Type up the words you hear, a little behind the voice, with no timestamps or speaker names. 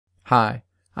Hi,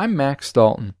 I'm Max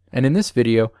Dalton, and in this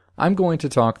video, I'm going to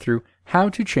talk through how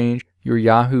to change your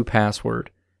Yahoo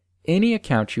password. Any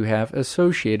account you have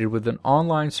associated with an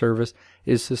online service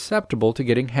is susceptible to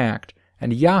getting hacked,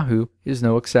 and Yahoo is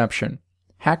no exception.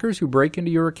 Hackers who break into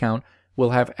your account will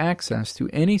have access to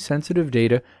any sensitive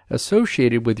data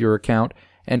associated with your account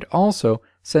and also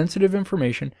sensitive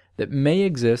information that may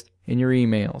exist in your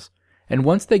emails. And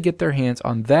once they get their hands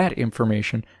on that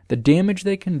information, the damage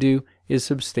they can do is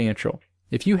substantial.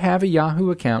 If you have a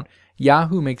Yahoo account,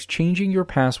 Yahoo makes changing your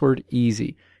password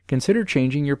easy. Consider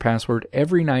changing your password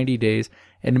every 90 days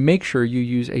and make sure you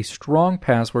use a strong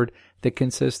password that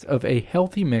consists of a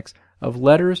healthy mix of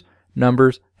letters,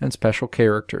 numbers, and special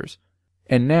characters.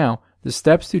 And now, the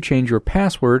steps to change your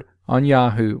password on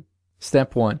Yahoo.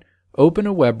 Step 1. Open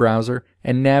a web browser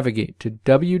and navigate to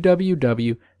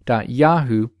www.yahoo.com.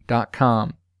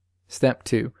 Step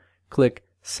 2. Click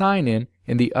Sign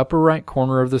In the upper right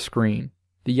corner of the screen.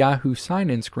 The Yahoo Sign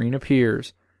In screen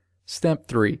appears. Step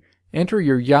 3. Enter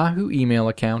your Yahoo email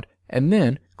account and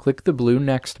then click the blue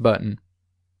Next button.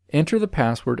 Enter the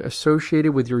password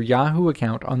associated with your Yahoo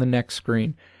account on the next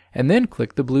screen and then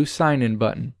click the blue Sign In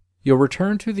button. You'll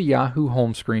return to the Yahoo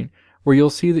home screen where you'll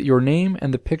see that your name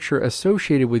and the picture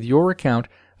associated with your account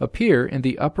appear in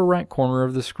the upper right corner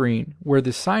of the screen where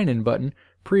the Sign In button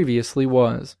previously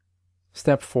was.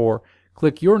 Step 4.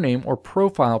 Click your name or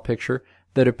profile picture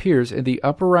that appears in the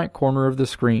upper right corner of the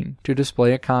screen to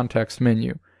display a context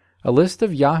menu. A list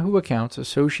of Yahoo accounts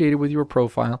associated with your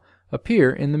profile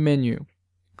appear in the menu.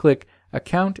 Click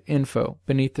Account Info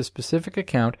beneath the specific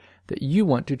account that you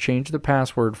want to change the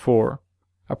password for.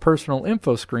 A personal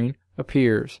info screen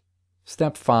appears.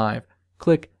 Step 5.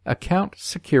 Click Account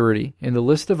Security in the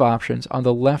list of options on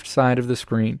the left side of the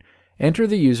screen. Enter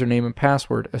the username and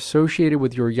password associated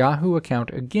with your Yahoo account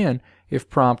again if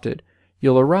prompted.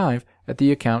 You'll arrive at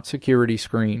the Account Security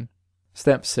screen.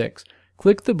 Step 6.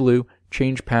 Click the blue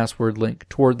Change Password link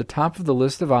toward the top of the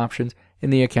list of options in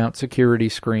the Account Security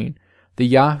screen. The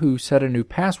Yahoo Set a New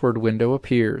Password window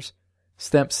appears.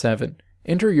 Step 7.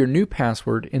 Enter your new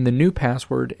password in the New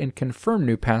Password and Confirm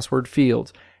New Password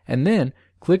fields, and then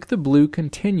click the blue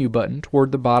Continue button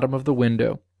toward the bottom of the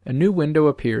window. A new window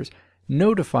appears,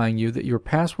 notifying you that your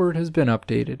password has been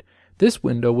updated. This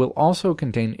window will also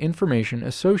contain information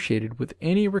associated with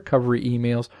any recovery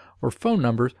emails or phone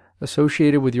numbers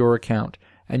associated with your account,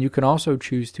 and you can also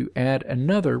choose to add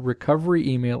another recovery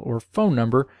email or phone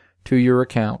number to your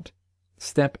account.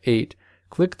 Step 8.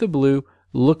 Click the blue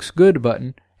Looks Good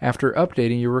button after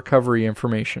updating your recovery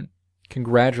information.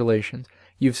 Congratulations,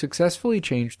 you've successfully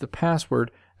changed the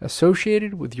password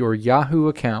associated with your Yahoo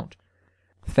account.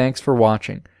 Thanks for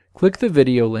watching. Click the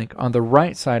video link on the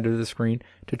right side of the screen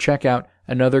to check out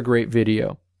another great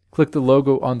video. Click the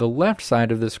logo on the left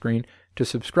side of the screen to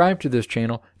subscribe to this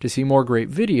channel to see more great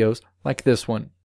videos like this one.